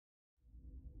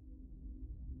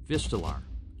Vistilar,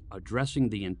 addressing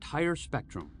the entire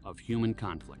spectrum of human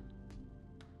conflict.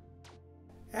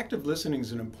 Active listening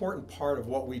is an important part of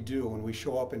what we do when we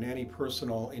show up in any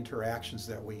personal interactions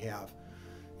that we have.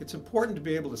 It's important to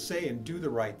be able to say and do the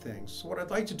right things. So what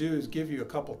I'd like to do is give you a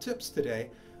couple tips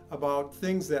today about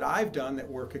things that I've done that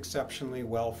work exceptionally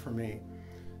well for me.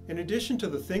 In addition to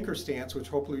the thinker stance, which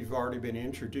hopefully you've already been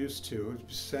introduced to,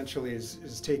 essentially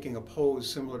is taking a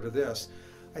pose similar to this,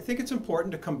 I think it's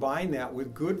important to combine that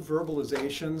with good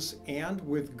verbalizations and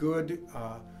with good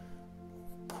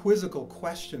quizzical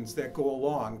questions that go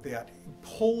along, that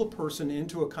pull a person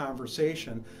into a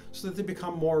conversation so that they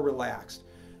become more relaxed.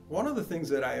 One of the things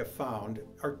that I have found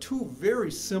are two very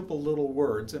simple little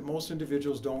words that most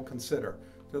individuals don't consider.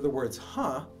 They're the words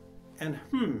huh and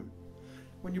hmm.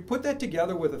 When you put that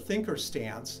together with a thinker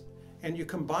stance and you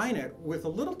combine it with a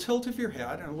little tilt of your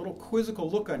head and a little quizzical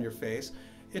look on your face,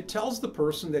 it tells the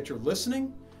person that you're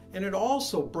listening, and it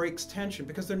also breaks tension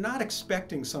because they're not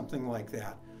expecting something like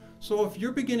that. So if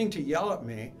you're beginning to yell at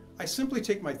me, I simply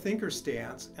take my thinker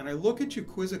stance and I look at you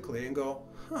quizzically and go,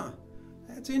 huh,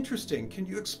 that's interesting. Can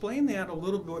you explain that a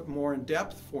little bit more in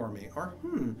depth for me? Or,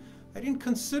 I didn't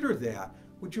consider that.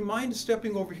 Would you mind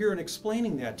stepping over here and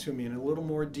explaining that to me in a little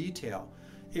more detail?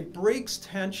 It breaks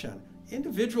tension.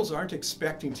 Individuals aren't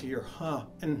expecting to hear huh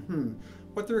and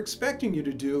What they're expecting you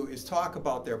to do is talk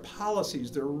about their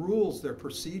policies, their rules, their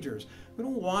procedures. We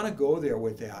don't want to go there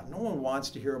with that. No one wants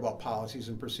to hear about policies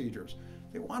and procedures.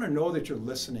 They want to know that you're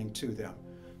listening to them.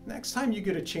 Next time you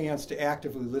get a chance to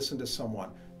actively listen to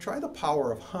someone, try the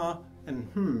power of huh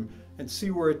and see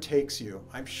where it takes you.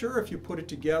 I'm sure if you put it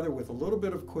together with a little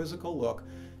bit of quizzical look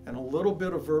and a little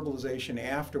bit of verbalization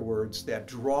afterwards that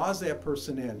draws that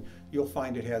person in, you'll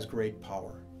find it has great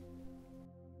power.